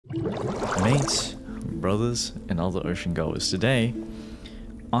Mates, brothers, and other ocean goers, today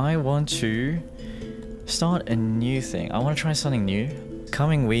I want to start a new thing. I want to try something new.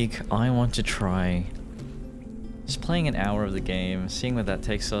 Coming week, I want to try just playing an hour of the game, seeing where that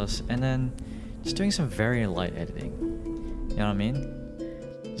takes us, and then just doing some very light editing. You know what I mean?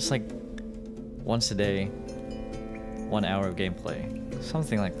 Just like once a day, 1 hour of gameplay.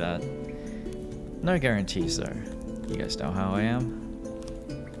 Something like that. No guarantees though. You guys know how I am.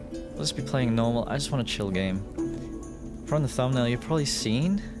 I'll just be playing normal. I just want a chill game. From the thumbnail, you've probably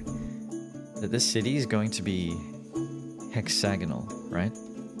seen that this city is going to be hexagonal, right?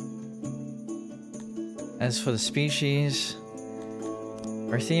 As for the species,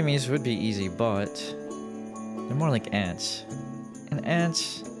 Arthemis would be easy, but they're more like ants. And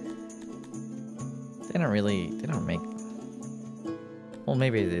ants, they don't make... Well,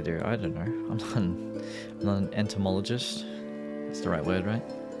 maybe they do, I don't know. I'm not an entomologist. That's the right word, right?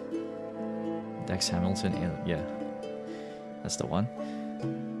 Dex Hamilton, yeah. That's the one.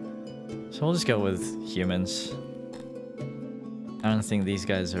 So we'll just go with humans. I don't think these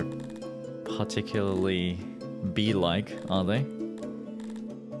guys are particularly bee-like, are they?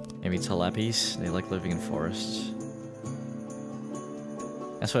 Maybe tilapis, they like living in forests.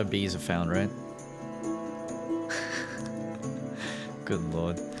 That's where bees are found, right? Good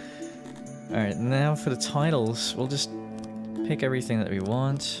lord. Alright, now for the titles, we'll just pick everything that we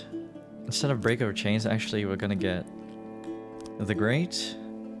want. Instead of Breakover Chains, actually we're gonna get The Great,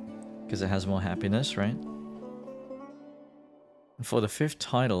 because it has more happiness, right? And for the 5th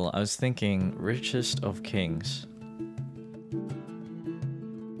title, I was thinking Richest of Kings.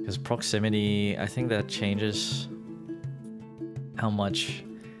 Because proximity, I think that changes how much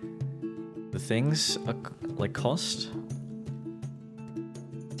the things are, like, cost.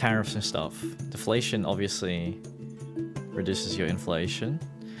 Tariffs and stuff. Deflation obviously reduces your inflation.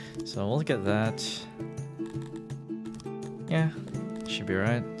 So we'll get that. Yeah, should be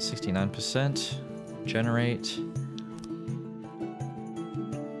right. 69%. Generate.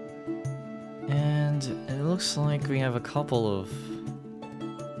 And it looks like we have a couple of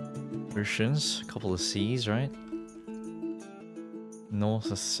oceans, a couple of seas, right?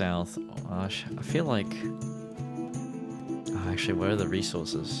 North or south. Oh, I feel like... Oh, actually, where are the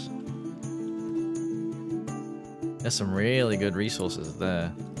resources? There's some really good resources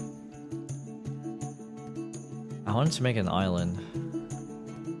there. I wanted to make an island.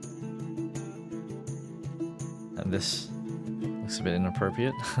 And this looks a bit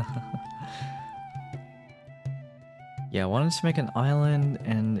inappropriate. Yeah, I wanted to make an island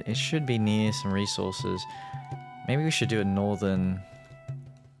and it should be near some resources. Maybe we should do a northern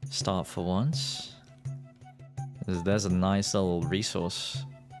start for once. There's a nice little resource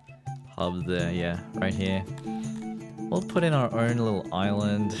hub there, yeah, right here. We'll put in our own little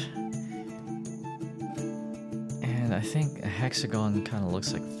island. And I think a hexagon kind of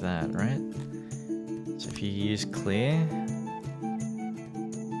looks like that, right? So if you use clear...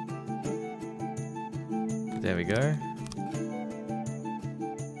 There we go.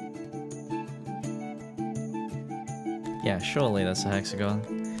 Yeah, surely that's a hexagon.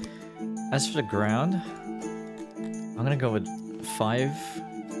 As for the ground, I'm gonna go with 5.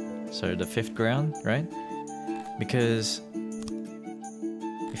 So the 5th ground, right? Because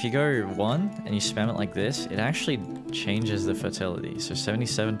if you go 1 and you spam it like this, it actually changes the fertility. So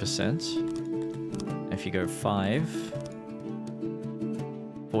 77%. If you go 5,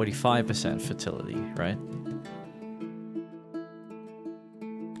 45% fertility, right?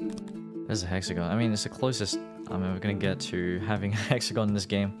 There's a hexagon. I mean, it's the closest I'm ever gonna get to having a hexagon in this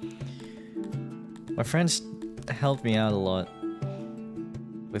game. My friends helped me out a lot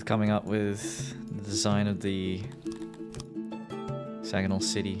with coming up with the design of the hexagonal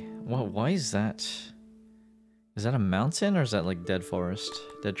city. Whoa, why is that? Is that a mountain or is that like dead forest?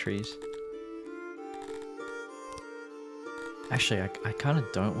 Dead trees? Actually, I kind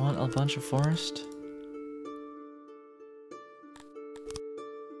of don't want a bunch of forest.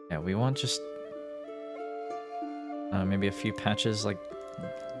 Yeah, we want just maybe a few patches like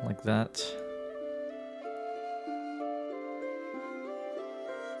that.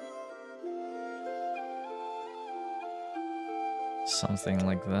 Something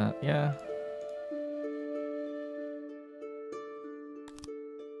like that, yeah.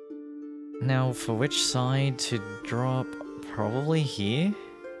 Now, for which side to drop? Probably here?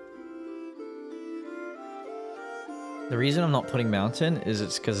 The reason I'm not putting mountain is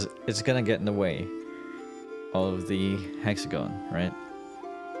it's because it's gonna get in the way of the hexagon, right?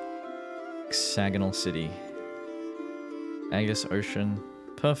 Hexagonal city. Agus Ocean.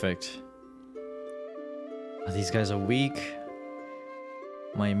 Perfect. Oh, these guys are weak.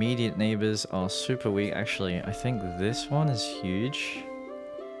 My immediate neighbors are super weak. Actually, I think this one is huge.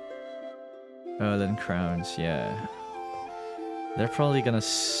 Erlen crowns, yeah. They're probably gonna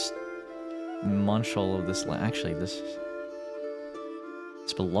munch all of this land. Actually, this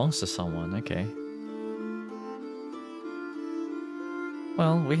belongs to someone, okay.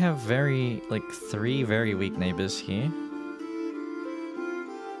 Well, we have like 3 very weak neighbors here.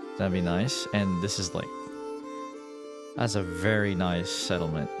 That'd be nice. And this is like... That's a very nice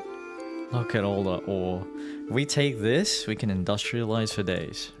settlement. Look at all the ore. If we take this, we can industrialize for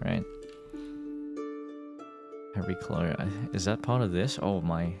days, right? Is that part of this? Oh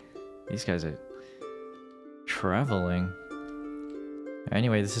my... These guys are... traveling.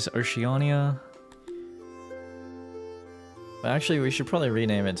 Anyway, this is Oceania. But actually, we should probably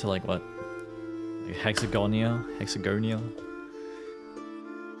rename it to like what? Like Hexagonea? Hexagonea?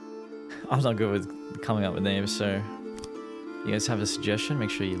 I'm not good with coming up with names, so... You guys have a suggestion, make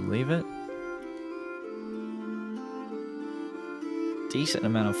sure you leave it. Decent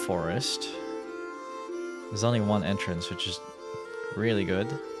amount of forest. There's only 1 entrance, which is really good.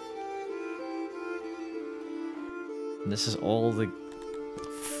 And this is all the...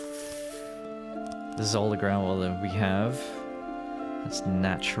 This is all the groundwater that we have. That's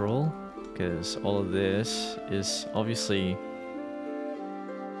natural, because all of this is obviously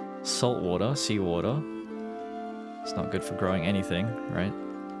salt water, seawater. It's not good for growing anything, right?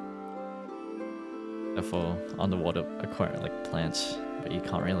 Therefore, underwater aquarium like plants, but you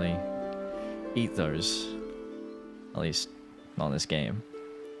can't really eat those. At least, not in this game.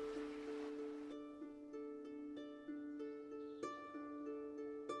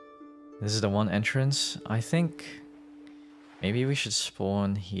 This is the 1 entrance. I think maybe we should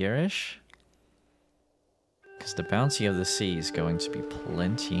spawn here-ish. Because the bounty of the sea is going to be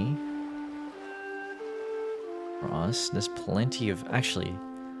plenty. For us, there's plenty of... Actually,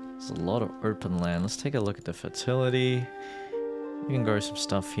 there's a lot of open land. Let's take a look at the fertility. We can grow some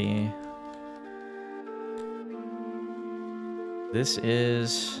stuff here. This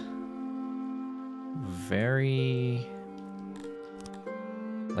is... very...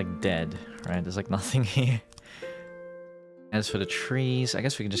 like dead, right? There's like nothing here. As for the trees, I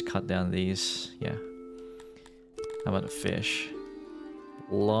guess we can just cut down these. Yeah. How about the fish?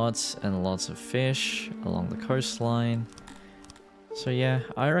 Lots and lots of fish along the coastline. So yeah,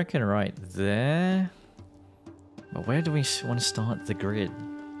 I reckon right there. But where do we want to start the grid?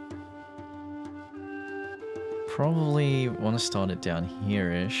 Probably want to start it down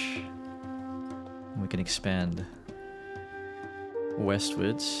here-ish. We can expand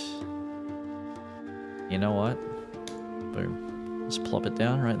westwards. You know what? Boom. Let's plop it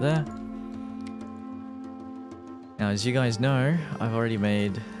down right there. Now, as you guys know, I've already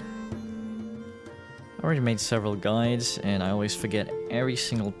made several guides, and I always forget every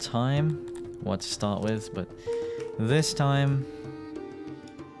single time what to start with, but this time,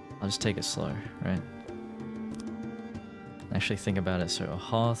 I'll just take it slow, right? Actually think about it. So a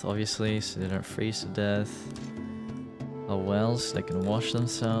hearth, obviously, so they don't freeze to death. A well, so they can wash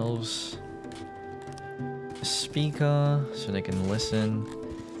themselves. A speaker, so they can listen.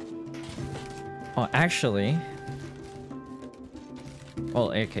 Oh, actually...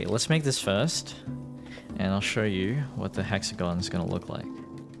 Well, okay, let's make this first, and I'll show you what the hexagon is going to look like.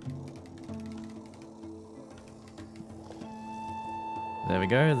 There we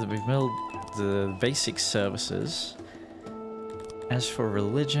go, we've built the basic services. As for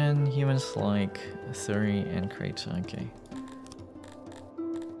religion, humans like Thuri and Crater, okay.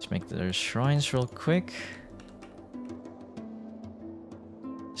 Let's make those shrines real quick.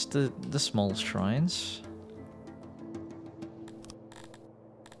 Just the small shrines.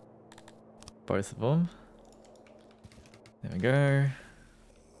 Both of them. There we go.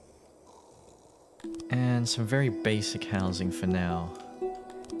 And some very basic housing for now.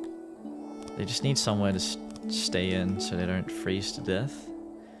 They just need somewhere to stay in so they don't freeze to death.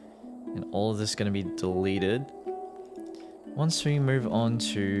 And all of this is going to be deleted once we move on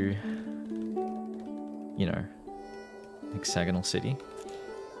to, you know, Hexagonal City.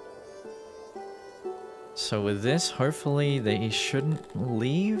 So with this, hopefully they shouldn't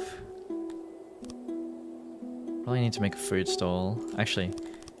leave. Probably need to make a food stall. Actually,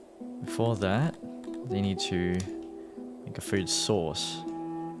 before that, they need to make a food source.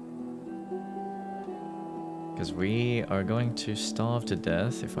 Because we are going to starve to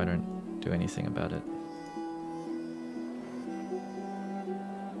death if I don't do anything about it.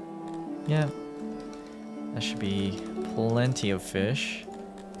 Yeah, that should be plenty of fish.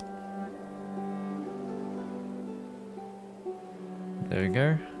 There we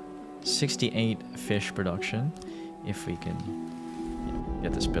go. 68 fish production, if we can, you know,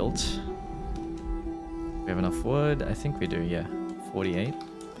 get this built. We have enough wood. I think we do, yeah. 48.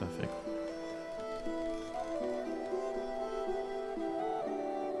 Perfect.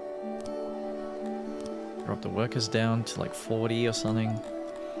 Drop the workers down to like 40 or something.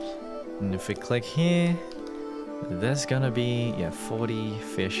 And if we click here, there's gonna be, yeah, 40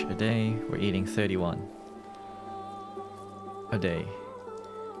 fish a day. We're eating 31 a day.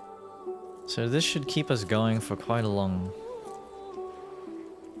 So this should keep us going for quite a long...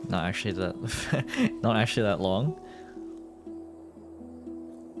 Not actually that... not actually that long.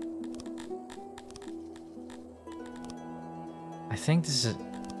 I think this is...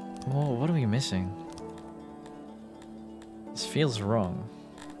 Whoa, what are we missing? This feels wrong.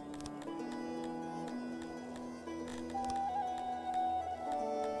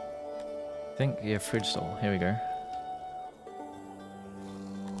 I think, yeah, food stall. Here we go.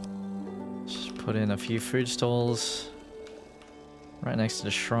 Just put in a few food stalls right next to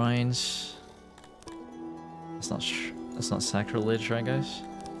the shrines. That's not sacrilege, right, guys?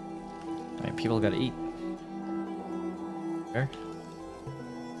 I mean, people gotta eat. There.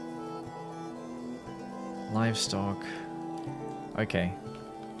 Livestock. Okay.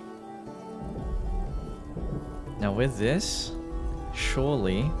 Now with this,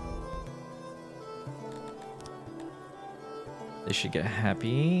 surely they should get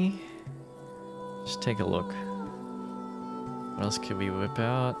happy. Just take a look. What else could we whip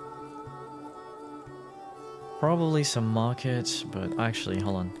out? Probably some markets, but actually,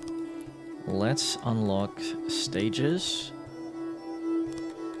 hold on. Let's unlock stages,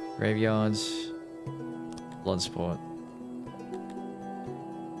 graveyards, bloodsport.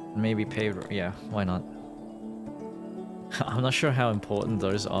 Maybe paved, yeah, why not? I'm not sure how important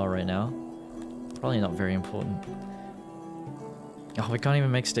those are right now. Probably not very important. Oh, we can't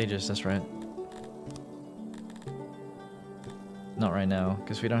even make stages, that's right. Not right now,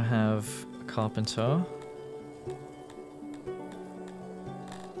 because we don't have a carpenter.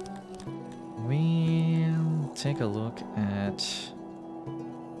 We'll take a look at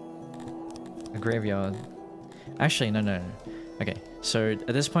a graveyard. Actually, no. Okay, so at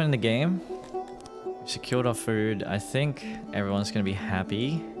this point in the game, we've secured our food. I think everyone's going to be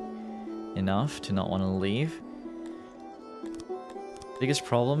happy enough to not want to leave. Biggest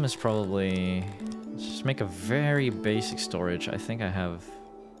problem is probably... Let's just make a very basic storage. I think I have...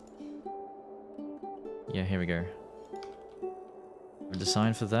 Yeah, here we go. We've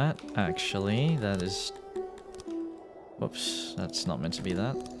designed for that. Actually, that is... Whoops, that's not meant to be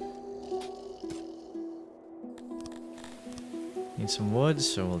that. Need some wood,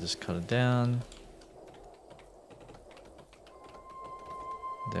 so we'll just cut it down.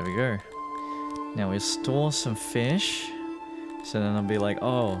 There we go. Now we'll store some fish. So then I'll be like,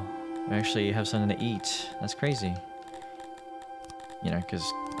 oh, we actually have something to eat. That's crazy. You know, because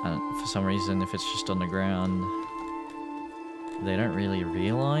for some reason, if it's just on the ground, they don't really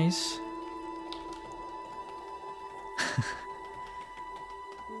realize.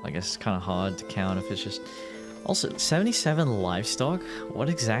 I guess it's kind of hard to count if it's just... Also, 77 livestock? What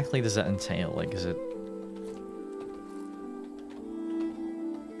exactly does that entail? Like, is it...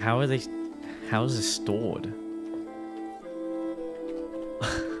 How are they... How is this stored?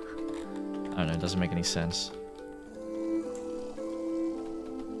 I don't know, it doesn't make any sense.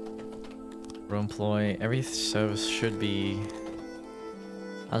 Employ, every service should be...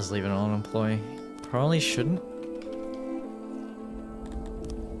 I was leaving it on employ. Probably shouldn't.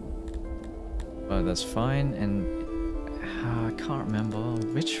 But that's fine, and... I can't remember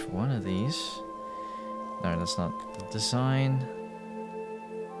which one of these... No, that's not the design.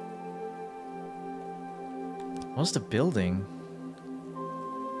 What's the building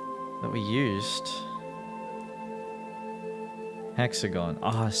that we used? Hexagon.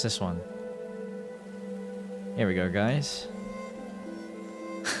 Ah, it's this one. Here we go, guys.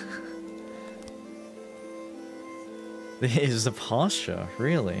 This is the pasture,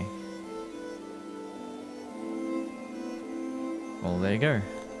 really. Well, there you go.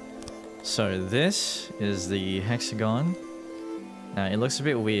 So this is the hexagon. Now, it looks a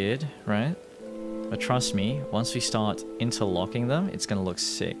bit weird, right? But trust me, once we start interlocking them, it's gonna look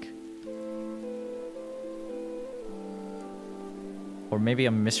sick. Or maybe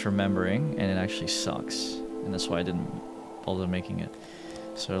I'm misremembering and it actually sucks. And that's why I didn't bother making it.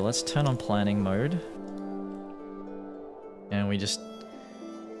 So let's turn on planning mode. And we just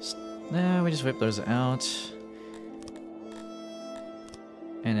whip those out.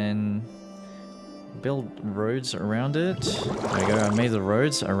 And then build roads around it. There we go, I made the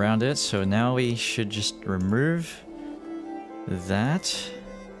roads around it. So now we should just remove that.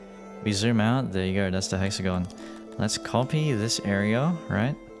 We zoom out, there you go, that's the hexagon. let's copy this area,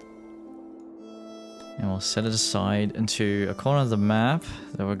 right? And we'll set it aside into a corner of the map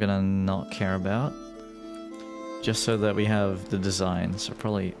that we're gonna not care about. Just so that we have the design. So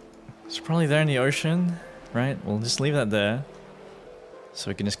it's probably there in the ocean, right? We'll just leave that there. So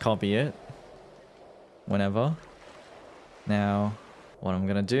we can just copy it whenever. Now, what I'm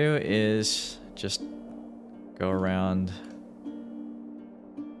gonna do is just go around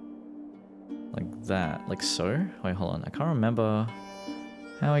like that, like so. Wait, hold on. I can't remember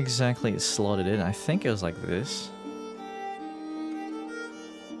how exactly it's slotted in. I think it was like this.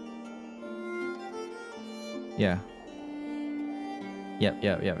 Yeah. Yep.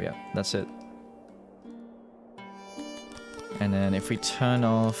 That's it. And then if we turn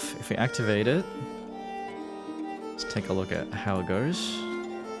off, if we activate it, let's take a look at how it goes.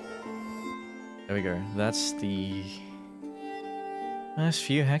 There we go. That's the first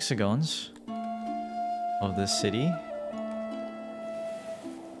few hexagons of this city.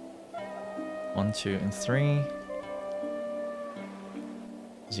 1, 2, and 3.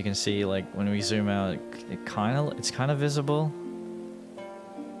 As you can see, like when we zoom out, it's kind of visible.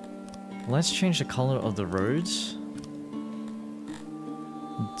 Let's change the color of the roads.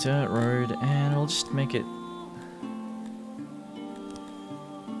 Dirt road, and we'll just make it.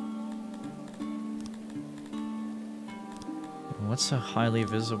 What's a highly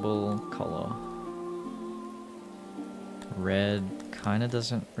visible color? Red kind of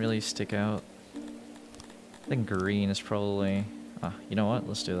doesn't really stick out. I think green is probably... you know what?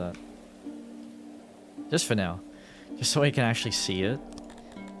 Let's do that. Just for now. Just so we can actually see it.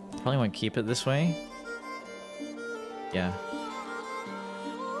 Probably won't keep it this way. Yeah.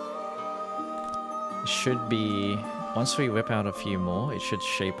 It should be... Once we whip out a few more, it should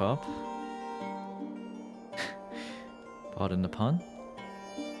shape up. Pardon the pun.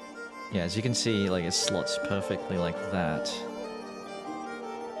 Yeah, as you can see, like it slots perfectly like that.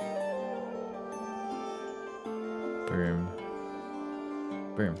 Boom.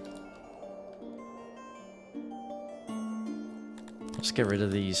 Boom. Let's get rid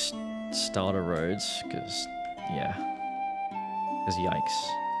of these starter roads, because, yeah. Because yikes.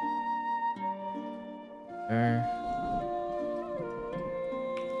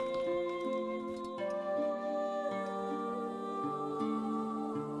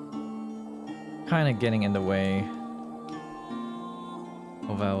 Kind of getting in the way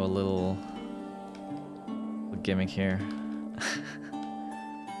of our little gimmick here.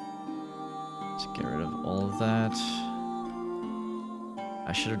 Let's get rid of all of that.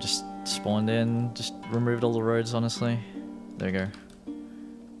 I should have just spawned in, just removed all the roads, honestly. There you go.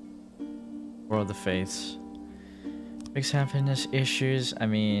 War of the Faiths. Fix happiness issues. I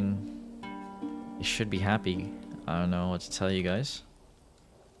mean, you should be happy. I don't know what to tell you guys.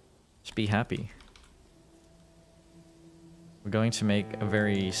 Just be happy. We're going to make a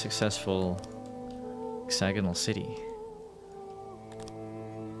very successful hexagonal city.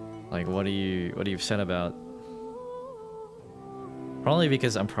 Like, what are you upset about? Probably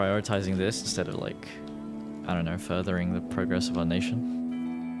because I'm prioritizing this instead of, like, I don't know, furthering the progress of our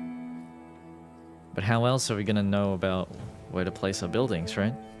nation. But how else are we gonna know about where to place our buildings,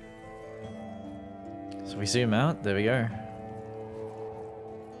 right? So we zoom out, there we go.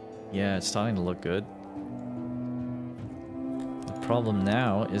 Yeah, it's starting to look good. The problem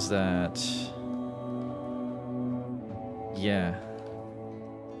now is that... yeah.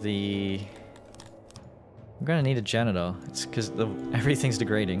 I'm gonna need a janitor. It's because everything's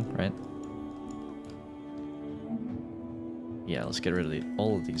degrading, right? Yeah, let's get rid of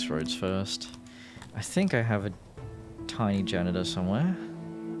all of these roads first. I think I have a tiny janitor somewhere.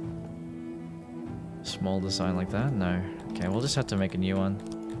 Small design like that? No. Okay, we'll just have to make a new one.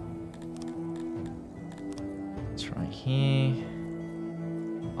 It's right here.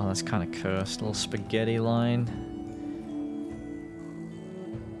 Oh, that's kind of cursed. Little spaghetti line.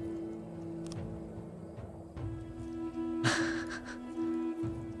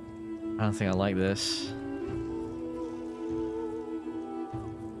 I don't think I like this.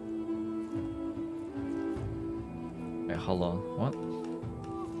 Wait, hold on. What?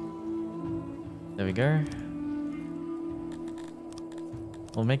 There we go.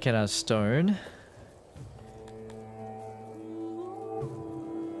 We'll make it out of stone.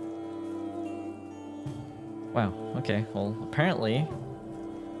 Wow, okay. Well, apparently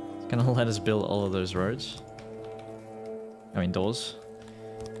it's gonna let us build all of those roads. I mean, doors.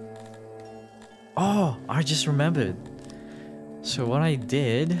 Oh, I just remembered. So what I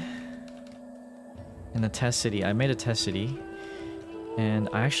did in the test city, I made a test city and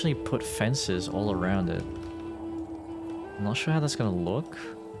I actually put fences all around it. I'm not sure how that's gonna look.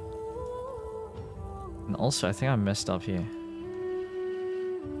 And also, I think I messed up here.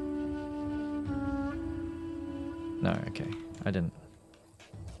 No, okay. I didn't.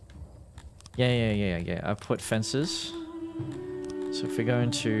 Yeah. I put fences. So if we go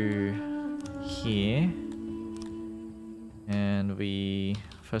into here, and we...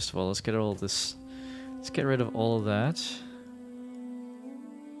 First of all, let's get all this... Let's get rid of all of that.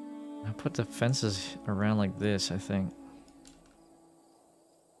 I put the fences around like this, I think.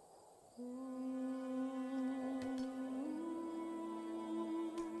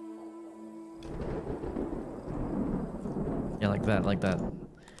 Yeah, like that, like that.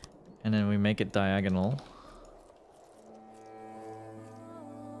 And then we make it diagonal.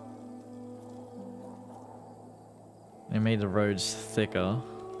 It made the roads thicker.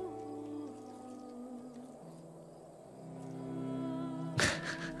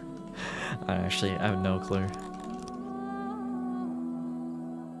 I have no clue.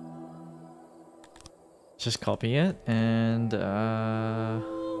 Just copy it and where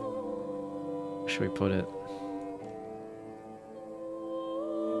should we put it?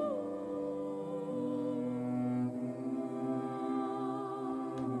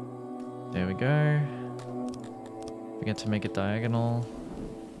 There we go. We get to make it diagonal.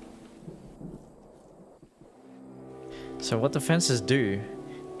 So what the fences do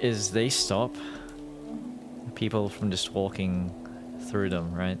is they stop people from just walking through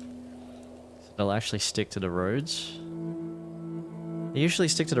them, right? So they'll actually stick to the roads. They usually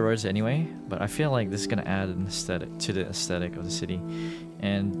stick to the roads anyway, but I feel like this is gonna add an aesthetic to the aesthetic of the city.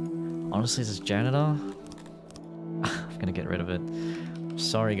 And honestly, this janitor, I'm gonna get rid of it.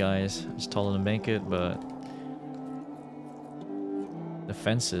 Sorry guys, I just told them to make it, but the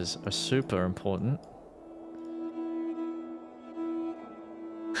fences are super important.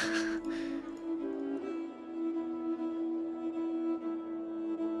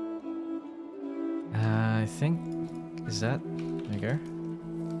 I think... Is that... There you go.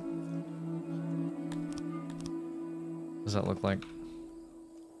 What does that look like?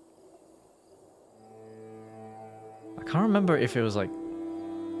 I can't remember if it was like...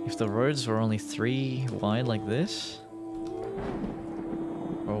 If the roads were only 3 wide like this?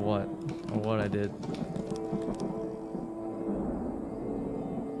 Or what? Or what I did.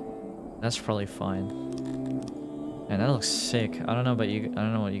 That's probably fine. And that looks sick. I don't know about you. I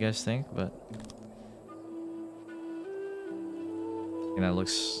don't know what you guys think, but... And that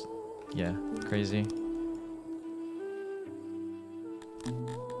looks, yeah, crazy.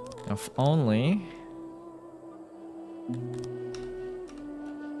 If only...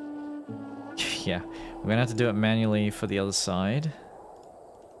 Yeah, we're gonna have to do it manually for the other side.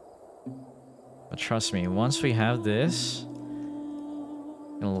 But trust me, once we have this,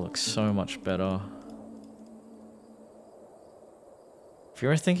 it'll look so much better. If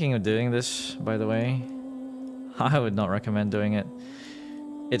you're thinking of doing this, by the way, I would not recommend doing it.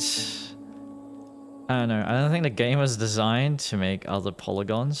 It's... I don't know, I don't think the game was designed to make other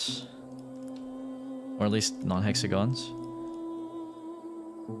polygons. Or at least non-hexagons.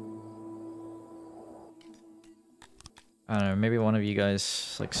 I don't know, maybe one of you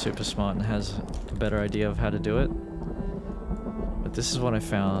guys like super smart and has a better idea of how to do it. But this is what I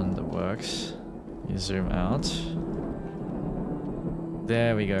found that works. You zoom out.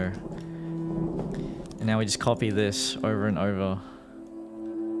 There we go. And now we just copy this over and over.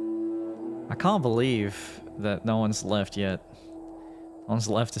 I can't believe that no one's left yet. No one's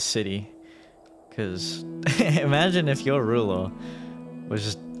left the city. Because imagine if your ruler was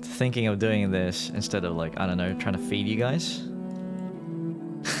just thinking of doing this instead of like, I don't know, trying to feed you guys.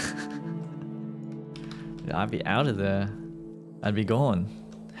 I'd be out of there. I'd be gone.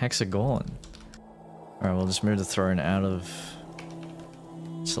 Hexagon. Alright, we'll just move the throne out of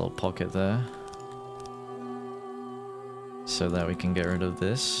this little pocket there. So that we can get rid of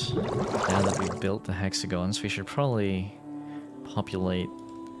this. Now that we've built the hexagons, we should probably populate,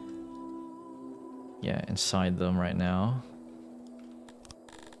 yeah, inside them right now.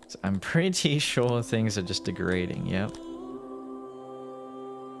 So I'm pretty sure things are just degrading, yep.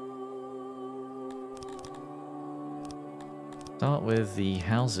 Start with the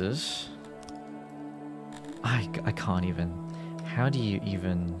houses. I can't even... How do you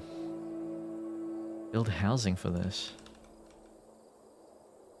even build housing for this?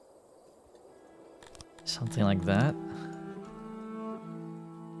 Something like that.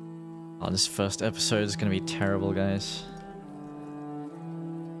 Oh, this first episode is gonna be terrible, guys.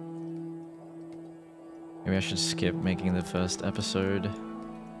 Maybe I should skip making the first episode.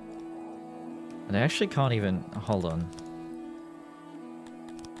 And I actually can't even... Hold on.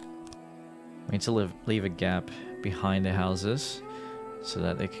 We need to leave a gap behind the houses so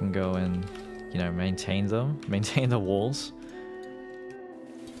that they can go and you know, maintain them, maintain the walls.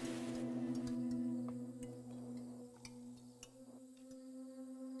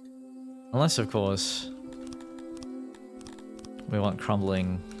 Unless, of course, we want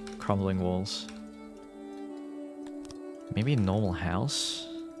crumbling walls. Maybe a normal house?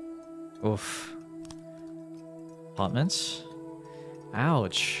 Oof. Apartments?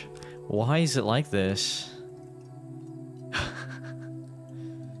 Ouch. Why is it like this?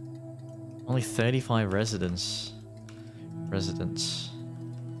 Only 35 residents.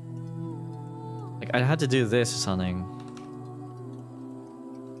 Like, I had to do this or something.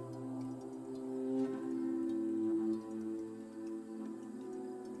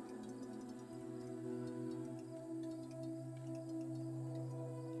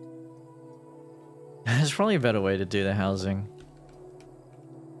 There's probably a better way to do the housing.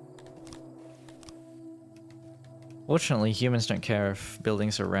 Fortunately, humans don't care if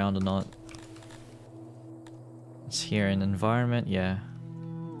buildings are round or not. It's here in environment, yeah.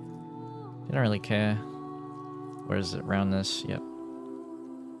 They don't really care. Where is it? Roundness, yep.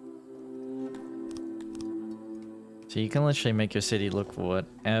 So you can literally make your city look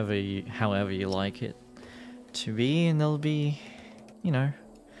whatever however you like it to be, and they'll be, you know,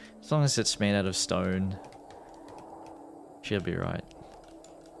 as long as it's made out of stone, she'll be right.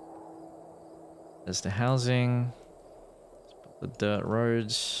 There's the housing. The dirt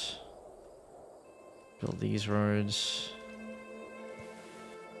roads. Build these roads.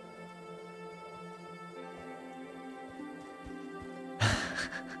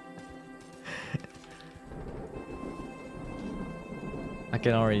 I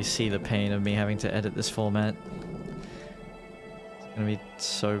can already see the pain of me having to edit this format. It's gonna be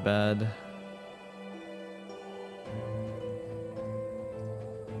so bad.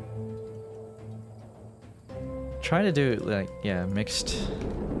 Try to do like, yeah, mixed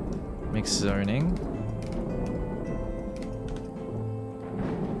zoning.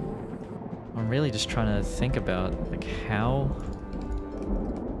 I'm really just trying to think about like how.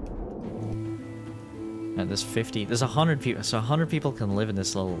 And there's 100 people, so 100 people can live in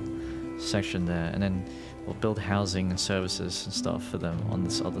this little section there, and then we'll build housing and services and stuff for them on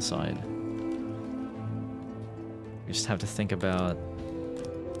this other side. We just have to think about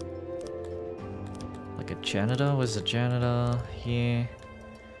like a janitor. Where's the janitor? Here.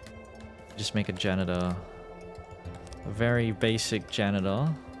 Just make a janitor. A very basic janitor.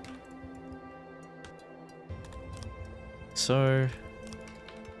 So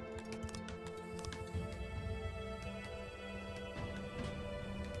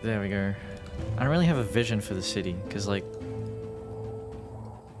there we go. I don't really have a vision for the city, because like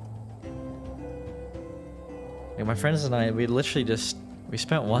my friends and I, we literally we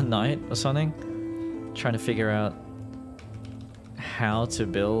spent one night or something trying to figure out how to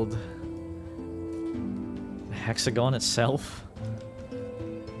build the hexagon itself.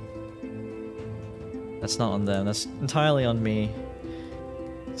 That's not on them, that's entirely on me.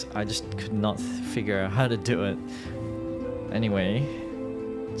 I just could not figure out how to do it. Anyway,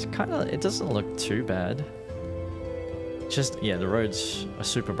 it's it doesn't look too bad. Just, yeah, the roads are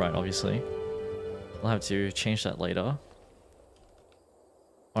super bright, obviously. I'll have to change that later.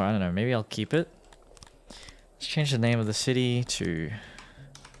 Or I don't know, maybe I'll keep it. Let's change the name of the city to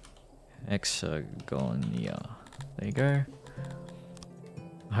Hexagonea. There you go.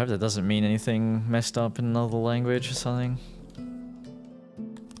 I hope that doesn't mean anything messed up in another language or something.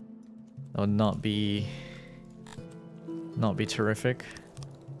 That would not be terrific.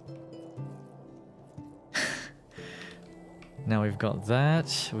 Now we've got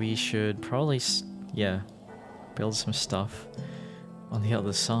that, we should probably, yeah, build some stuff on the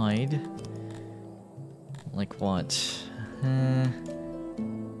other side. Like what?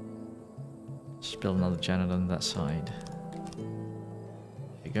 Just build another janitor on that side.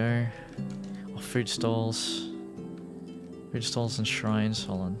 There you go. Oh, food stalls. Food stalls and shrines,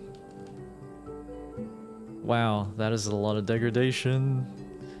 hold on. Wow, that is a lot of degradation.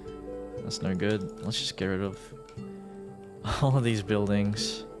 That's no good. Let's just get rid of all of these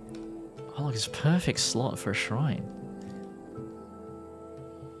buildings. Oh look, it's a perfect slot for a shrine.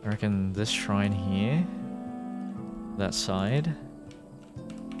 I reckon this shrine here, that side,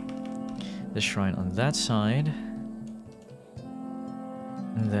 this shrine on that side,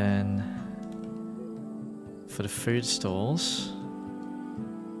 and then for the food stalls,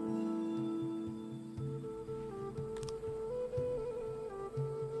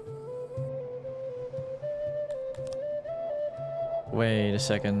 wait a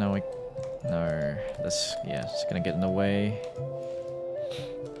second, no, that's, yeah, it's gonna get in the way.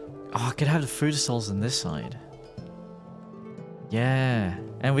 Oh, I could have the food stalls on this side. Yeah,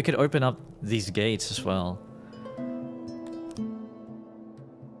 and we could open up these gates as well.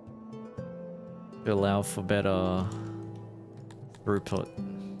 To allow for better throughput,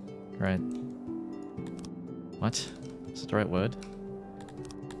 right? What? Is that the right word?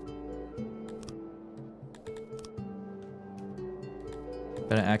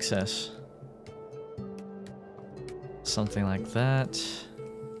 Better access. Something like that.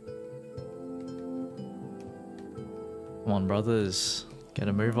 Come on, brothers. Get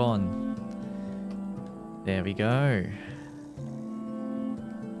a move on. There we go.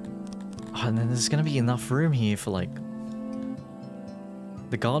 Oh, and then there's gonna be enough room here for, like,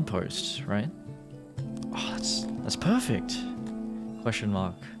 the guard posts, right? Oh, that's perfect. Question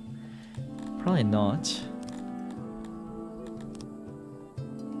mark. Probably not.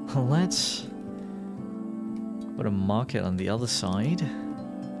 Let's put a market on the other side.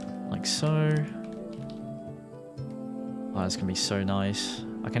 Like so. Oh, it's gonna be so nice.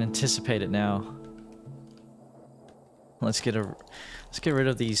 I can anticipate it now. Let's get rid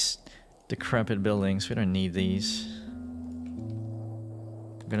of these decrepit buildings. We don't need these.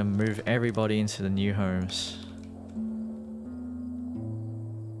 I'm gonna move everybody into the new homes.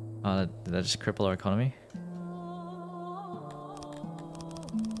 Did that just cripple our economy?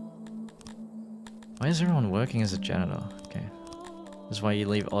 Why is everyone working as a janitor? Okay. This is why you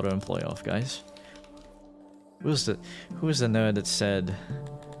leave auto employ off, guys. Who was the nerd that said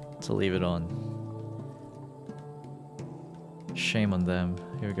to leave it on? Shame on them.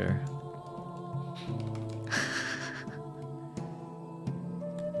 Here we go.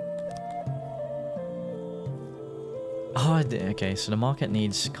 Oh, okay, so the market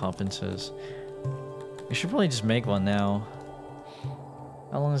needs carpenters. We should probably just make one now.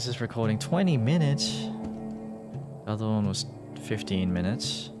 How long is this recording? 20 minutes? The other one was 15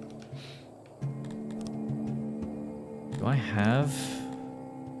 minutes. Do I have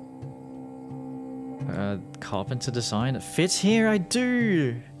a carpenter design that fits here? I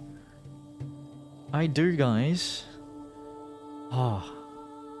do! I do, guys. Oh.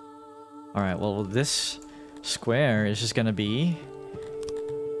 Alright, well, this square is just gonna be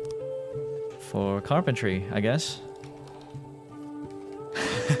for carpentry, I guess.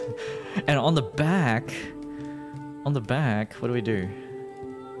 And on the back, what do we do?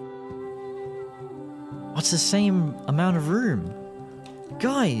 What's the same amount of room?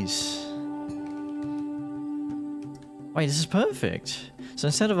 Guys! Wait, this is perfect. So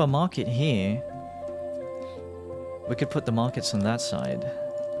instead of a market here, we could put the markets on that side.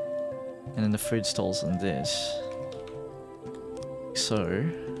 And then the food stalls on this. So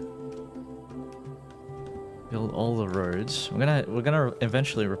build all the roads. We're gonna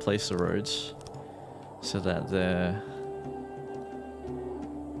eventually replace the roads so that they're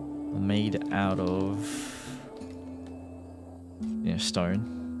made out of, you know, stone.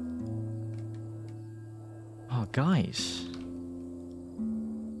 Oh, guys.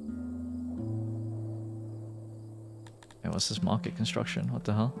 Hey, what's this market construction? What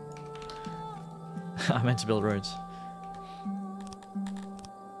the hell? I meant to build roads.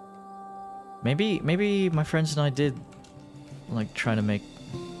 Maybe my friends and I did, like, try to make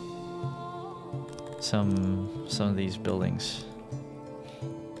some of these buildings.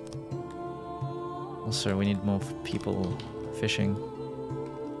 Also, we need more people fishing.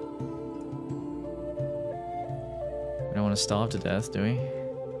 We don't want to starve to death, do we?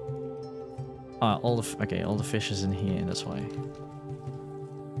 Ah, all the fish is in here, that's why.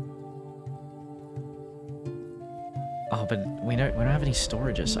 Oh, but we don't have any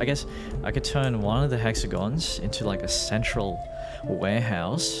storages. I guess I could turn one of the hexagons into like a central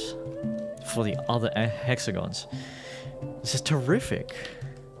warehouse for the other hexagons. This is terrific.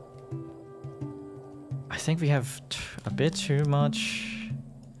 I think we have a bit too much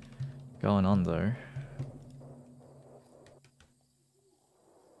going on though.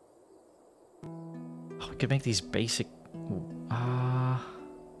 Oh, we could make these basic...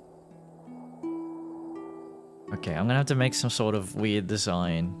 Okay, I'm gonna have to make some sort of weird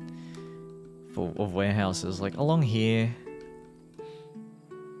design of warehouses, like along here.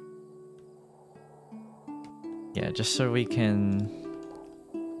 Yeah, just so we can...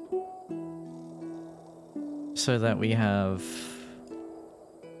 So that we have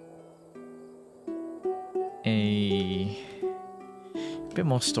a bit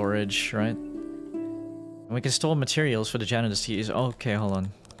more storage, right? And we can store materials for the janitors to use. Okay, hold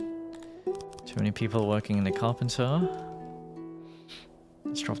on. Too many people working in the carpenter.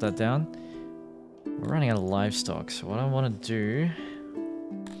 Let's drop that down. We're running out of livestock, so what I want to do...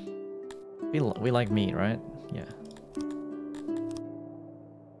 We like meat, right? Yeah.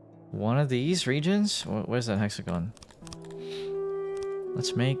 One of these regions? Where's that hexagon?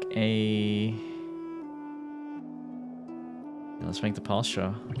 Let's make a... Let's make the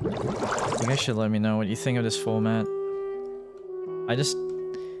posture. You guys should let me know what you think of this format.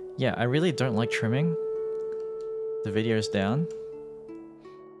 Yeah, I really don't like trimming the videos down.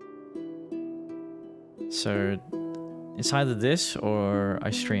 So it's either this or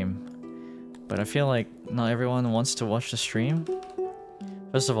I stream. But I feel like not everyone wants to watch the stream.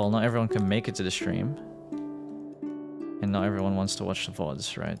 First of all, not everyone can make it to the stream. And not everyone wants to watch the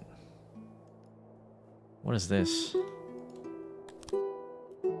VODs, right? What is this?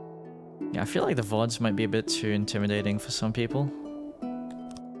 Yeah, I feel like the VODs might be a bit too intimidating for some people.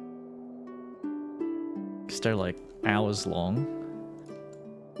 Because they're like hours long.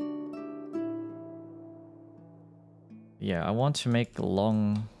 Yeah, I want to make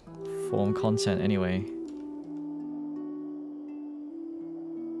long form content anyway.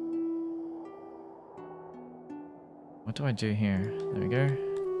 What do I do here? There we go.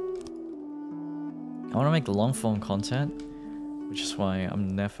 I want to make long form content, which is why I'm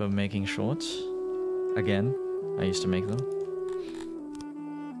never making shorts. Again, I used to make them.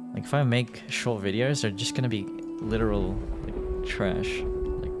 Like if I make short videos, they're just gonna be literal like trash.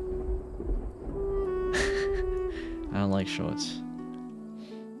 Like I don't like shorts.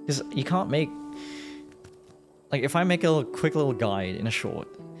 Because you can't make... Like if I make a quick little guide in a short,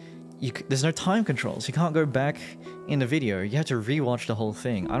 there's no time controls. You can't go back in the video. You have to rewatch the whole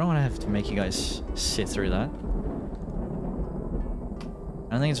thing. I don't want to have to make you guys sit through that.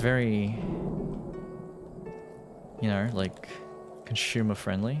 I think it's very, you know, like consumer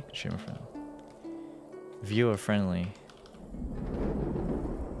friendly. Viewer friendly.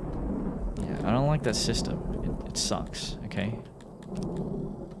 Yeah, I don't like that system. It sucks, okay?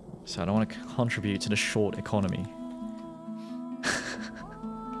 So I don't want to contribute to the short economy.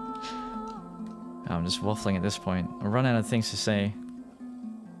 I'm just waffling at this point. I'll run out of things to say.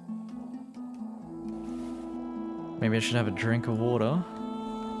 Maybe I should have a drink of water.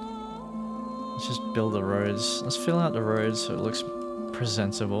 Let's just build the roads. Let's fill out the roads so it looks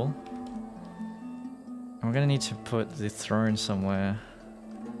presentable. And we're gonna need to put the throne somewhere.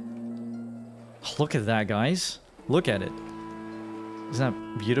 Look at that, guys. Look at it. Isn't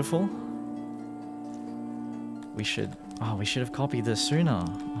that beautiful? We should... Oh, we should have copied this sooner.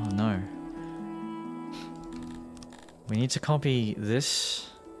 Oh, no. We need to copy this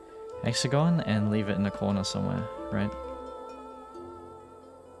hexagon and leave it in the corner somewhere, right?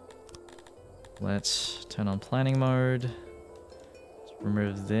 Let's turn on planning mode. Let's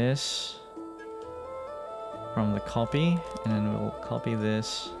remove this from the copy, and then we'll copy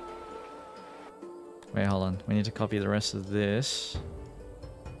this. Wait, hold on. We need to copy the rest of this.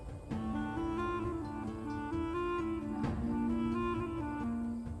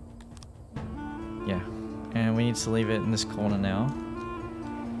 Yeah. And we need to leave it in this corner now.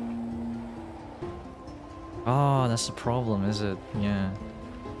 Oh, that's the problem, is it? Yeah.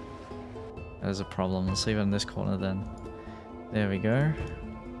 That is a problem. Let's leave it in this corner then. There we go.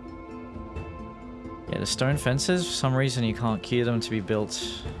 Yeah, the stone fences, for some reason you can't queue them to be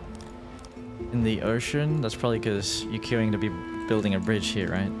built in the ocean. That's probably because you're queuing to be building a bridge here,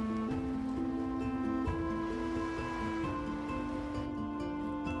 right?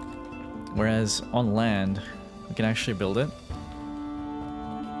 Whereas on land, we can actually build it.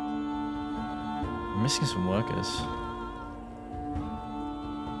 I'm missing some workers.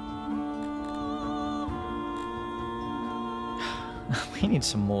 We need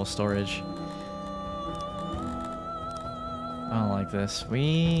some more storage. I don't like this.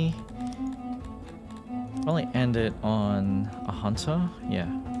 We probably end it on a hunter. Yeah.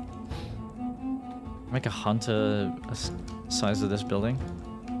 Make a hunter a size of this building.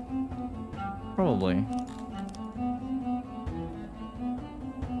 Probably.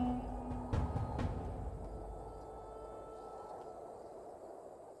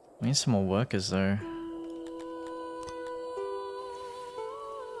 We need some more workers though.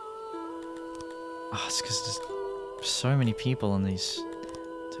 Oh, it's because there's so many people on these.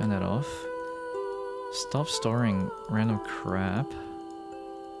 Turn that off. Stop storing random crap.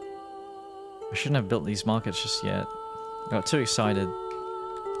 I shouldn't have built these markets just yet. I got too excited.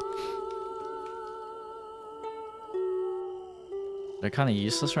 They're kind of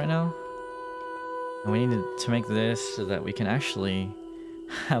useless right now. And we need to make this so that we can actually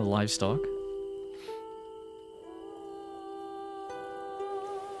have livestock.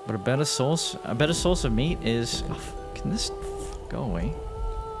 But a better source of meat is... Oh, can this go away?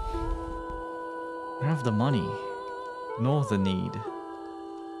 I don't have the money, nor the need.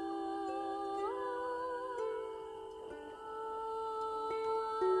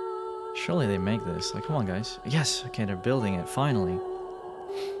 Surely they make this. Like, come on, guys. Yes, okay, they're building it, finally.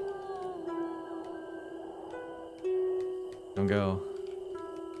 go.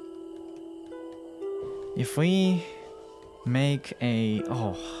 If we make a...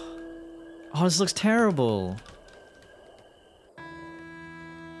 Oh, this looks terrible.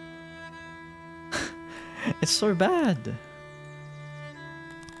 It's so bad.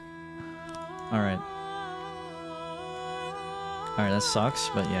 Alright. Alright, that sucks,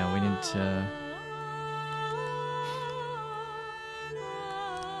 but yeah, we need to...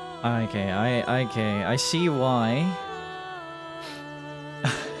 Okay, I see why.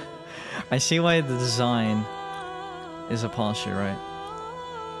 I see why the design is a posture, right?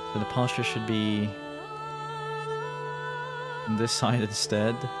 So the posture should be on this side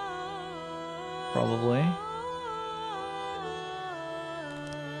instead. Probably.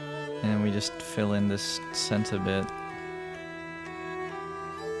 And then we just fill in this center bit.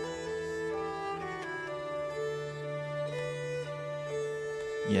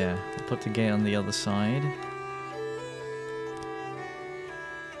 Yeah, we'll put the gate on the other side.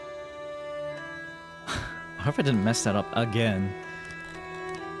 I hope I didn't mess that up again.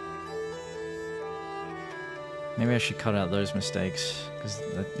 Maybe I should cut out those mistakes, because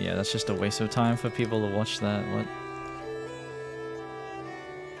yeah, that's just a waste of time for people to watch that. What?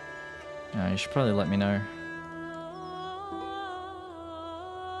 You should probably let me know.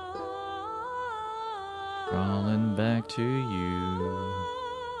 Crawling back to you.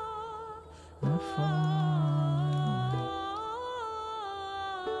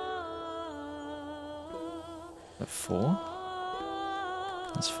 That 4?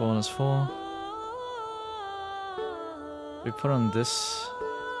 That's 4, that's 4. We put on this...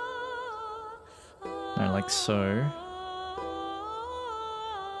 No, like so.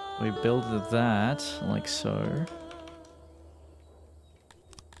 We build that, like so.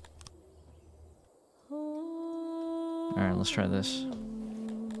 Alright, let's try this.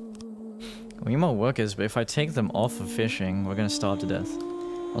 We need more workers, but if I take them off of fishing, we're gonna starve to death.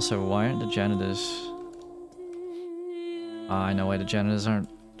 Also, why aren't the janitors... I know why the janitors aren't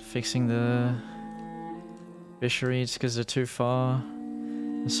fixing the fishery. It's because they're too far.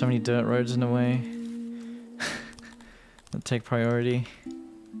 There's so many dirt roads in the way that take priority.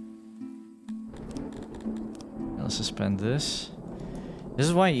 Let's suspend this. This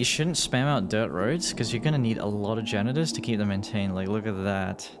is why you shouldn't spam out dirt roads, because you're gonna need a lot of janitors to keep them maintained. Like, look at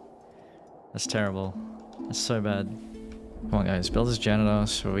that. That's terrible. That's so bad. Come on, guys, build this janitor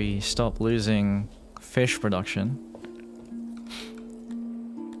so we stop losing fish production.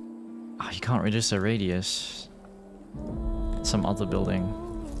 You can't reduce the radius. Some other building.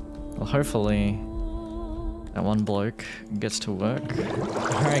 Well, hopefully that one bloke gets to work.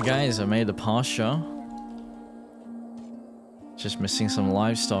 Alright guys, I made the pasture. Just missing some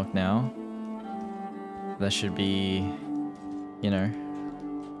livestock now. That should be, you know,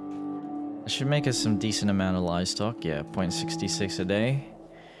 that should make us some decent amount of livestock. Yeah, 0.66 a day.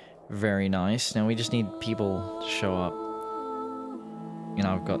 Very nice. Now we just need people to show up. You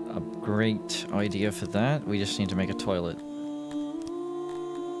know, I've got a great idea for that. We just need to make a toilet.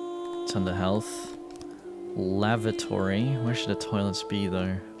 It's under health. Lavatory. Where should the toilets be,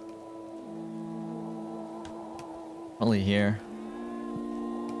 though? Probably here.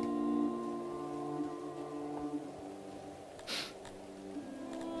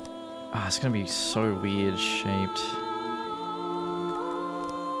 Ah, it's gonna be so weird shaped.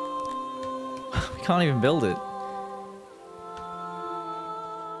 We can't even build it.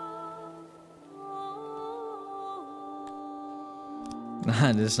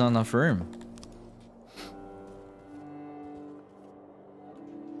 Nah, there's not enough room.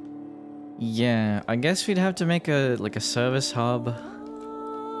 Yeah, I guess we'd have to make a like a service hub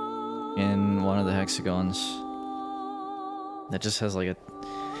in one of the hexagons that just has like a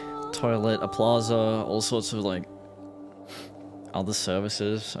toilet, a plaza, all sorts of like other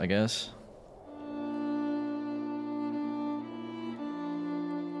services, I guess.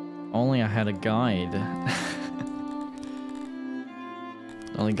 Only I had a guide.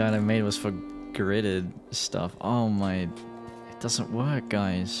 The only guide I made was for gridded stuff. Oh my... It doesn't work,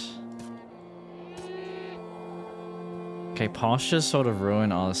 guys. Okay, postures sort of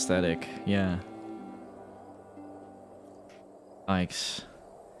ruin our aesthetic. Yeah. Yikes.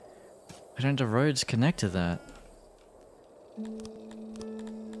 Why don't the roads connect to that?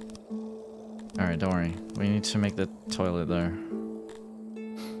 Alright, don't worry. We need to make the toilet there.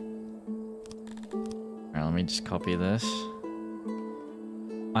 Alright, let me just copy this.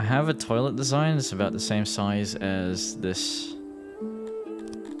 I have a toilet design that's about the same size as this...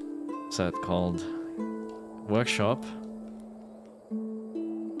 What's that called? Workshop.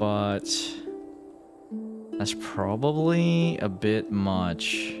 But... that's probably a bit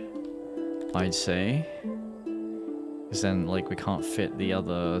much, I'd say. Because then, like, we can't fit the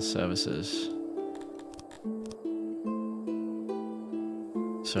other services.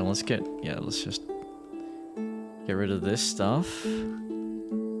 So let's just get rid of this stuff.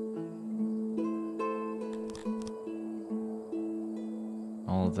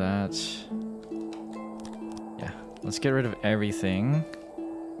 All of that. Yeah, let's get rid of everything.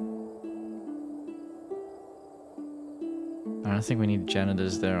 I don't think we need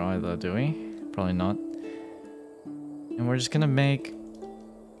janitors there either, do we? Probably not. And we're just gonna make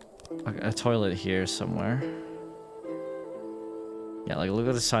a toilet here somewhere. Yeah, like look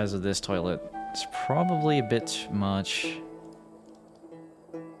at the size of this toilet. It's probably a bit much.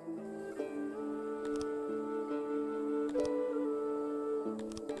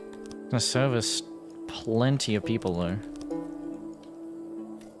 Gonna service plenty of people though.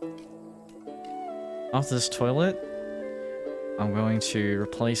 After this toilet, I'm going to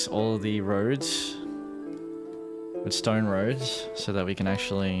replace all of the roads with stone roads so that we can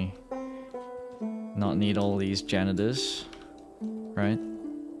actually not need all these janitors, right?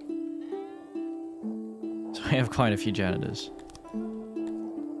 So we have quite a few janitors.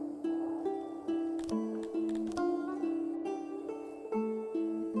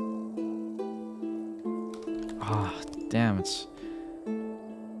 Ah, oh, damn, it's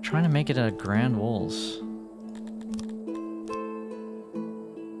trying to make it a grand walls.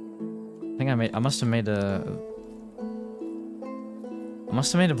 I must have made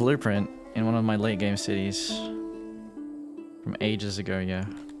a blueprint in one of my late game cities from ages ago, yeah.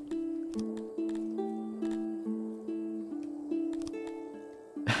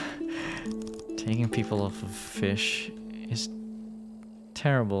 Taking people off of fish is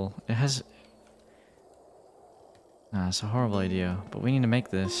terrible. It has... Nah, it's a horrible idea, but we need to make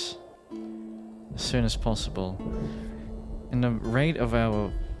this as soon as possible. And the rate of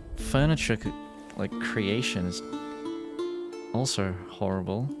our furniture like creation is also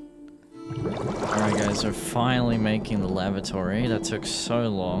horrible. Alright guys, we're finally making the lavatory. That took so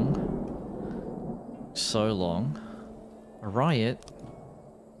long. So long. A riot?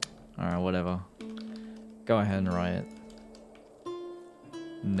 Alright, whatever. Go ahead and riot.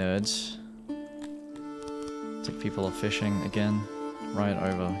 Nerds. Take people off fishing again. Riot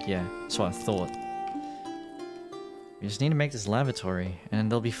over. Yeah, that's what I thought. We just need to make this lavatory,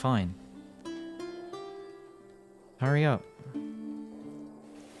 and they'll be fine. Hurry up.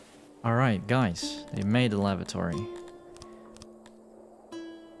 Alright, guys. They made the lavatory.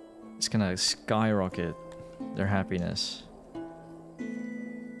 It's gonna skyrocket their happiness.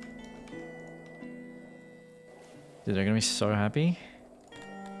 Dude, they're gonna be so happy.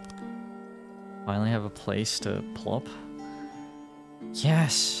 Finally have a place to plop.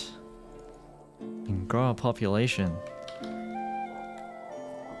 Yes! We can grow our population.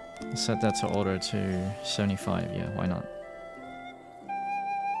 Set that to order to 75, yeah, why not?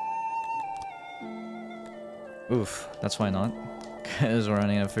 Oof, that's why not. Because we're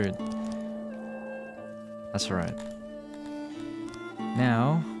running out of food. That's alright.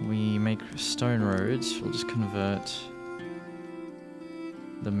 Now, we make stone roads. We'll just convert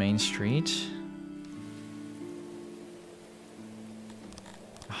the main street.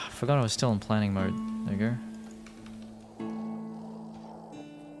 Oh, I forgot I was still in planning mode. There you go.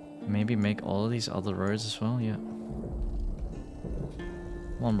 Maybe make all of these other roads as well, yeah.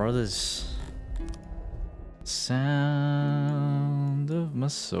 Come on, brothers. Sound of my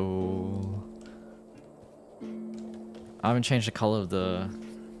soul. I haven't changed the color of the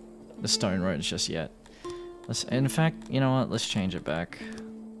stone roads just yet. In fact, you know what? Let's change it back.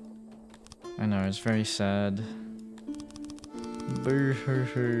 I know, it's very sad.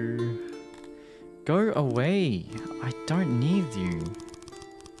 Boo-hoo-hoo. Go away! I don't need you.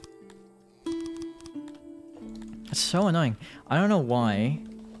 It's so annoying. I don't know why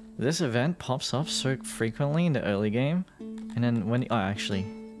this event pops up so frequently in the early game. And then when... Oh, actually.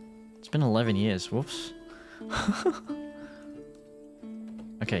 It's been 11 years. Whoops.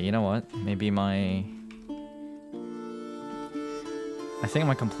 Okay, you know what? Maybe my... I think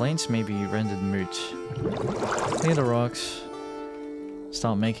my complaints may be rendered moot. Clear the rocks.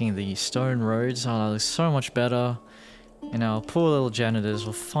 Start making the stone roads. Oh, that looks so much better. And our poor little janitors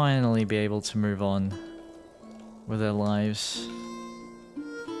will finally be able to move on with their lives.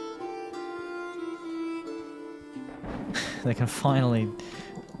 They can finally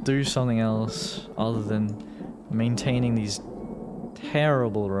do something else other than maintaining these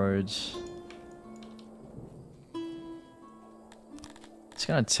terrible roads. It's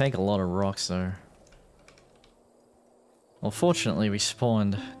gonna take a lot of rocks though. Well, fortunately we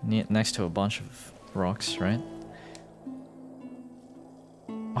spawned next to a bunch of rocks, right?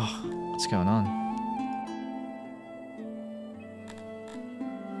 Oh, what's going on?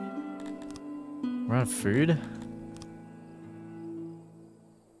 We're out of food?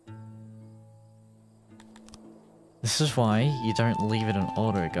 This is why you don't leave it in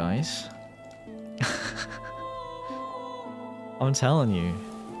order, guys. I'm telling you.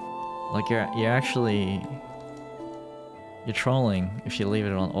 Like, you're actually... You're trolling if you leave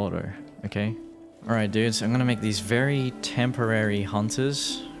it on auto, okay? Alright, dudes, I'm gonna make these very temporary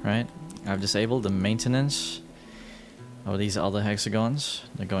hunters, right? I've disabled the maintenance of these other hexagons.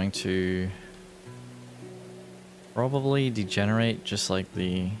 They're going to... probably degenerate just like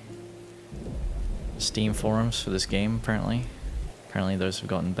the Steam forums for this game, apparently. Apparently those have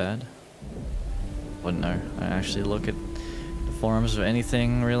gotten bad. Wouldn't know. I actually look at the forums of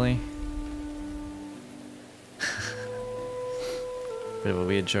anything, really. Bit of a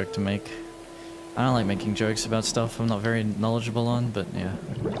weird joke to make. I don't like making jokes about stuff I'm not very knowledgeable on, but yeah.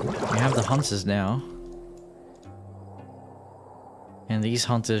 We have the hunters now. And these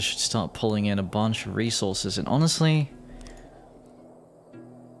hunters should start pulling in a bunch of resources, and honestly...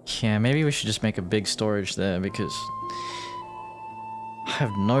 yeah, maybe we should just make a big storage there, because... I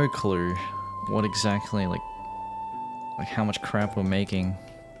have no clue what exactly, like how much crap we're making.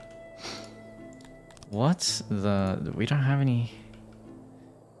 What the... we don't have any...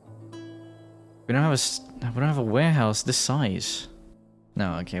 we don't have a warehouse this size.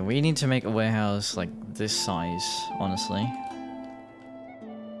 No, okay, we need to make a warehouse like this size, honestly.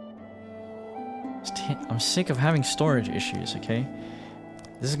 I'm sick of having storage issues, okay?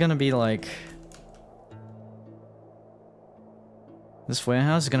 This is gonna be like... this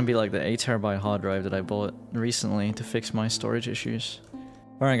warehouse is gonna be like the 8 terabyte hard drive that I bought recently to fix my storage issues.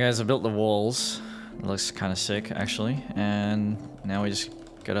 Alright guys, I built the walls. It looks kinda sick, actually. And now we just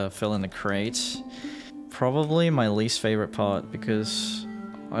gotta fill in the crates. Probably my least favorite part, because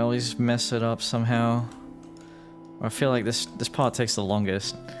I always mess it up somehow. I feel like this part takes the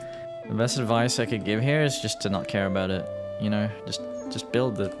longest. The best advice I could give here is just to not care about it. You know, just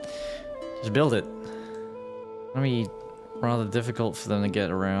build it. Just build it. It'll be rather difficult for them to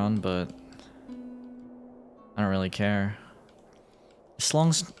get around, but I don't really care. It's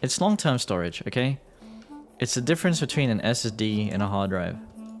long-term storage, okay? It's the difference between an SSD and a hard drive.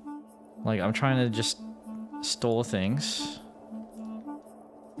 Like, I'm trying to just store things.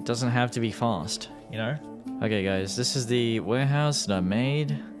 It doesn't have to be fast, you know? Okay guys, this is the warehouse that I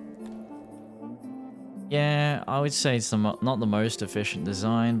made. Yeah, I would say it's not the most efficient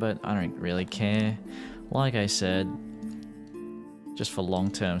design, but I don't really care. Like I said, just for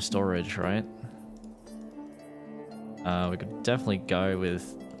long-term storage, right? We could definitely go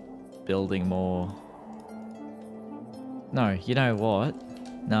with building more. No, you know what?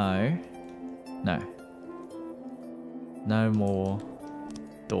 No. No. No more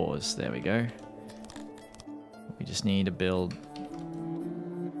doors. There we go. We just need to build...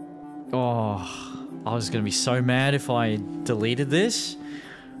 oh... I was gonna be so mad if I deleted this.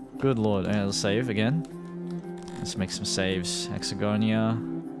 Good lord. Okay, let's save again. Let's make some saves. Hexagonea.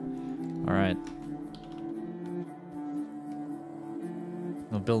 Alright.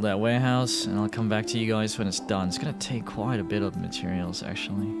 I'll build that warehouse and I'll come back to you guys when it's done. It's gonna take quite a bit of materials,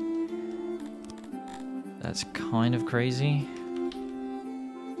 actually. That's kind of crazy.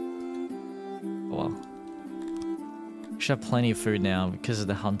 Oh well. We should have plenty of food now because of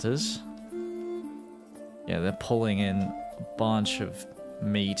the hunters. Yeah, they're pulling in a bunch of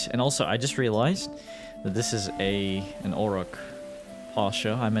meat. And also, I just realized that this is an auroch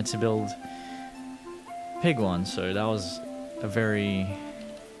pasture. I meant to build a pig one, so that was a very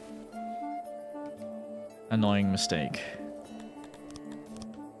annoying mistake.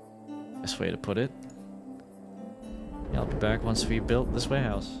 Best way to put it. Yeah, I'll be back once we built this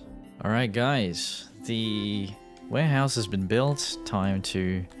warehouse. Alright guys, the warehouse has been built. Time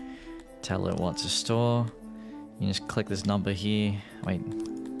to tell it what to store. You just click this number here. Wait,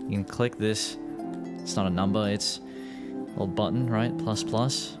 you can click this. It's not a number, it's a little button, right? Plus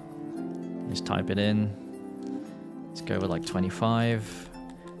plus. Just type it in. Let's go with like 25.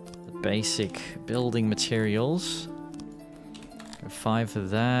 The basic building materials. Go 5 for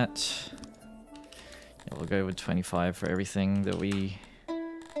that. Yeah, we'll go with 25 for everything that we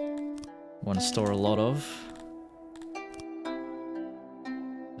want to store a lot of.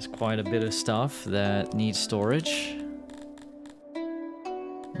 There's quite a bit of stuff that needs storage.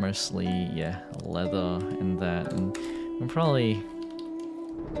 Mostly, yeah, leather and that. And we're probably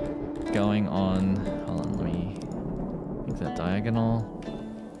going on... hold on, let me make that diagonal.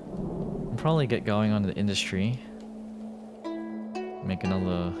 We'll probably get going on the industry. Make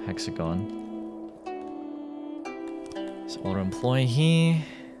another hexagon. So auto-employ here.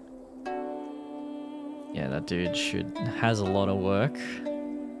 Yeah, that dude has a lot of work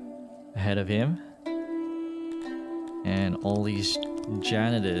ahead of him. And all these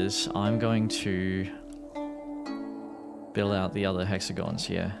janitors, I'm going to build out the other hexagons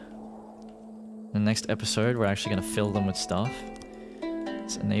here. In the next episode, we're actually going to fill them with stuff.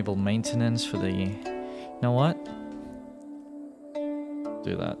 Let's enable maintenance for the... You know what?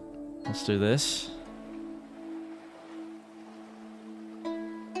 Do that. Let's do this.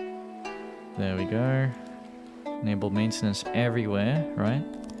 There we go. Enable maintenance everywhere, right?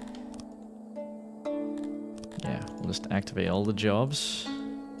 Yeah, we'll just activate all the jobs.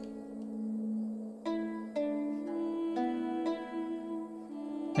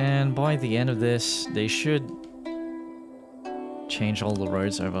 And by the end of this, they should change all the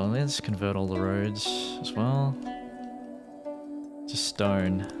roads over. Let's convert all the roads as well to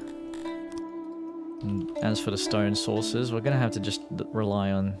stone. And as for the stone sources, we're gonna have to just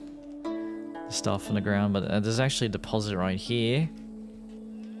rely on the stuff on the ground, but there's actually a deposit right here.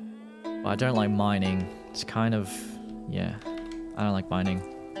 But I don't like mining. It's kind of... yeah, I don't like mining.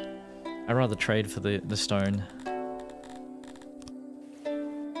 I'd rather trade for the stone.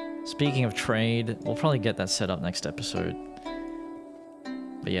 Speaking of trade, we'll probably get that set up next episode.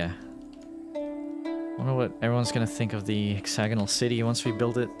 But yeah. I wonder what everyone's gonna think of the hexagonal city once we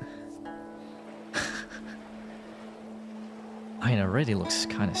build it. I mean, it already looks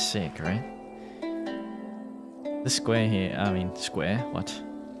kind of sick, right? This square here, I mean, square? What?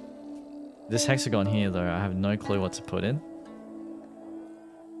 This hexagon here, though, I have no clue what to put in.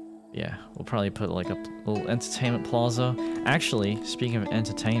 Yeah, we'll probably put like a little entertainment plaza. Actually, speaking of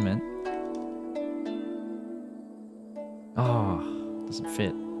entertainment... oh, doesn't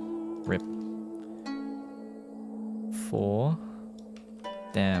fit. Rip. 4.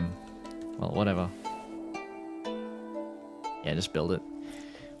 Damn. Well, whatever. Yeah, just build it.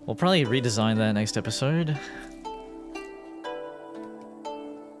 We'll probably redesign that next episode.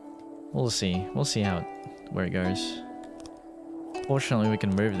 We'll see. We'll see how where it goes. Fortunately, we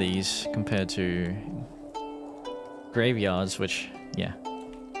can move these compared to graveyards, which, yeah,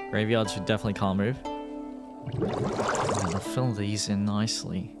 graveyards we definitely can't move. I'll fill these in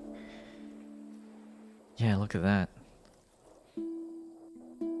nicely. Yeah, look at that.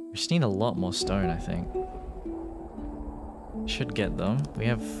 We just need a lot more stone, I think. Should get them. We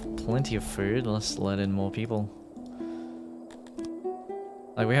have plenty of food. Let's let in more people.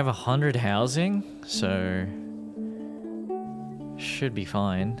 Like, we have 100 housing, so should be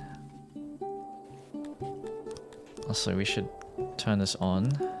fine. Also, we should turn this on.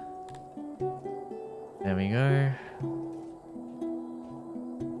 There we go.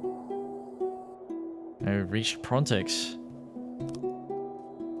 I reached Prontex.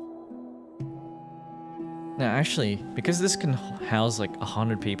 Now, actually, because this can house like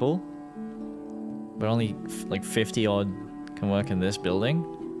 100 people, but only like 50 odd can work in this building,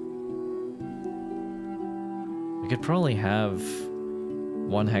 we could probably have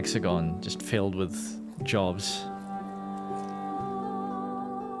one hexagon just filled with jobs.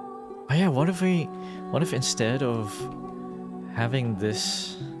 Oh yeah, what if instead of having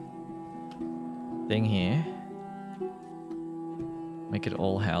this thing here, make it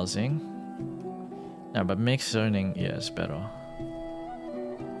all housing? No, but mixed zoning, yeah, is better.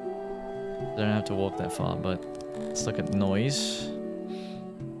 Don't have to walk that far, but let's look at noise.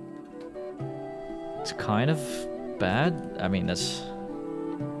 It's kind of bad. I mean, that's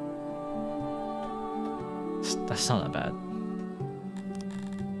not that bad.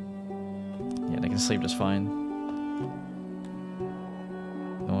 Yeah, they can sleep just fine.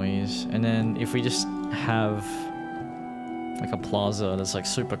 Noise. And then if we just have like a plaza that's like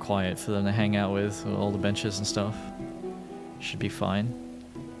super quiet for them to hang out with all the benches and stuff, should be fine.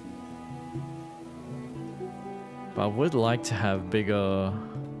 But I would like to have bigger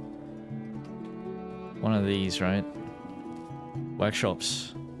one of these, right?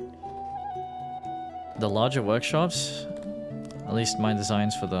 Workshops. The larger workshops, at least my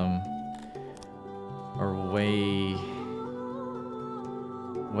designs for them, are way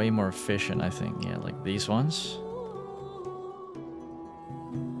more efficient, I think. Yeah, like these ones.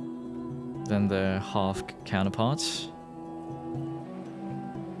 Than the half counterparts.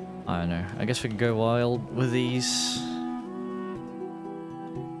 I don't know. I guess we could go wild with these.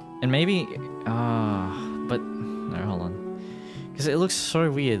 And maybe... but... No, hold on. Because it looks so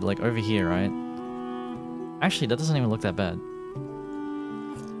weird, like over here, right? Actually, that doesn't even look that bad.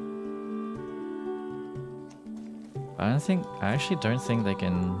 I actually don't think they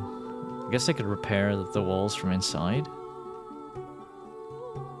can... I guess they could repair the walls from inside.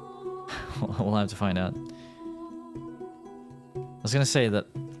 We'll have to find out. I was gonna say that...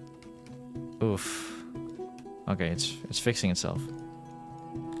 Oof. Okay, it's fixing itself.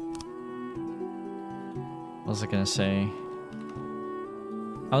 was I gonna say?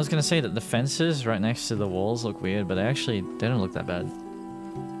 I was gonna say that the fences right next to the walls look weird, but they don't look that bad.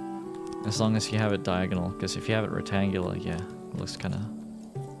 As long as you have it diagonal, because if you have it rectangular, yeah, it looks kind of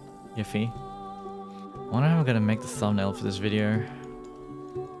iffy. I wonder how I'm gonna make the thumbnail for this video.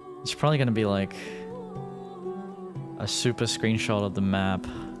 It's probably gonna be like a super screenshot of the map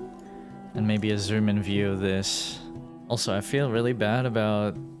and maybe a zoom in view of this. Also, I feel really bad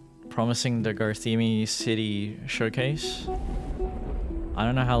about promising the Garthemi city showcase. I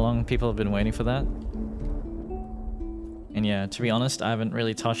don't know how long people have been waiting for that. And yeah, to be honest, I haven't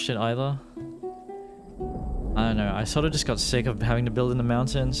really touched it either. I don't know, I sort of just got sick of having to build in the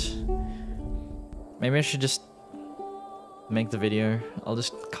mountains. Maybe I should just make the video. I'll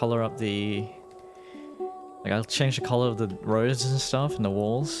just color up the... Like, I'll change the color of the roads and stuff and the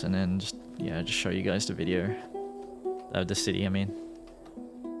walls, and then just, yeah, just show you guys the video. Of the city, I mean.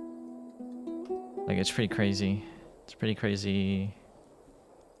 Like, it's pretty crazy. It's a pretty crazy...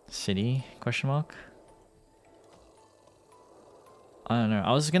 city? Question mark? I don't know.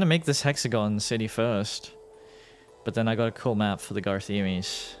 I was gonna make this hexagon city first, but then I got a cool map for the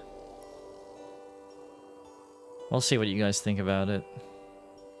Garthemis. We'll see what you guys think about it.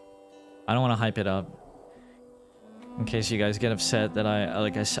 I don't want to hype it up, in case you guys get upset that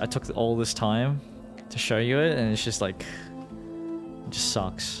I took all this time to show you it, and it's just like, it just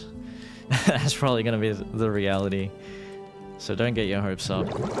sucks. That's probably gonna be the reality. So don't get your hopes up.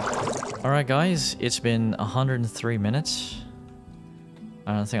 Alright guys, it's been 103 minutes.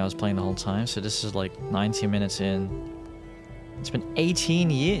 I don't think I was playing the whole time, so this is like 90 minutes in. It's been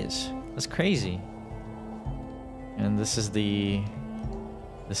 18 years. That's crazy. And this is the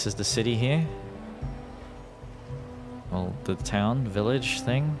city here. Well, the town, village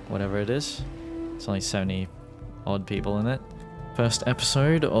thing, whatever it is. It's only 70 odd people in it. First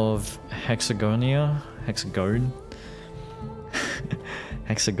episode of Hexagonea. Hexagonea,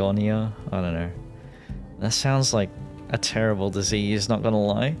 I don't know. That sounds like a terrible disease, not gonna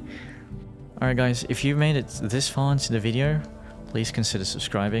lie. Alright guys, if you made it this far into the video, please consider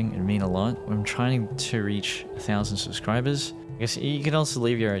subscribing, it'd mean a lot. I'm trying to reach 1,000 subscribers. I guess you could also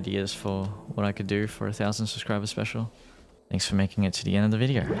leave your ideas for what I could do for 1,000 subscriber special. Thanks for making it to the end of the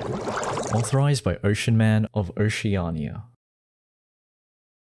video. Authorized by Ocean Man of Oceania.